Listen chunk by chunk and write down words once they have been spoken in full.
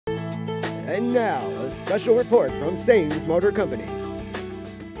And now, a special report from SAMES Motor Company.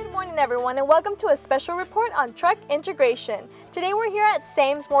 Good morning, everyone, and welcome to a special report on truck integration. Today we're here at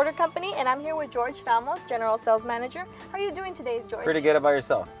SAMES Motor Company, and I'm here with George Ramos, General Sales Manager. How are you doing today, George? Pretty good. About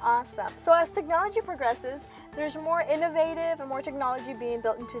yourself? Awesome. So as technology progresses, there's more innovative and more technology being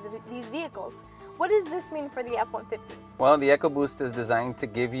built into these vehicles. What does this mean for the F-150? Well, the EcoBoost is designed to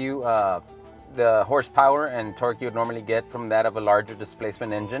give you the horsepower and torque you would normally get from that of a larger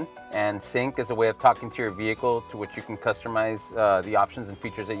displacement engine. And Sync is a way of talking to your vehicle to which you can customize the options and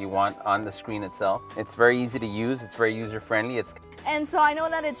features that you want on the screen itself. It's very easy to use. It's very user-friendly. And so I know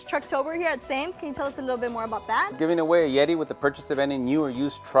that it's Trucktober here at SAMES. Can you tell us a little bit more about that? Giving away a Yeti with the purchase of any new or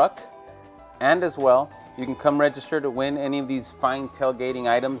used truck. And as well, you can come register to win any of these fine tailgating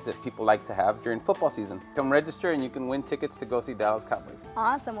items that people like to have during football season. Come register and you can win tickets to go see Dallas Cowboys.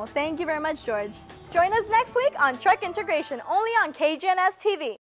 Awesome. Well, thank you very much, George. Join us next week on Truck Integration, only on KGNS TV.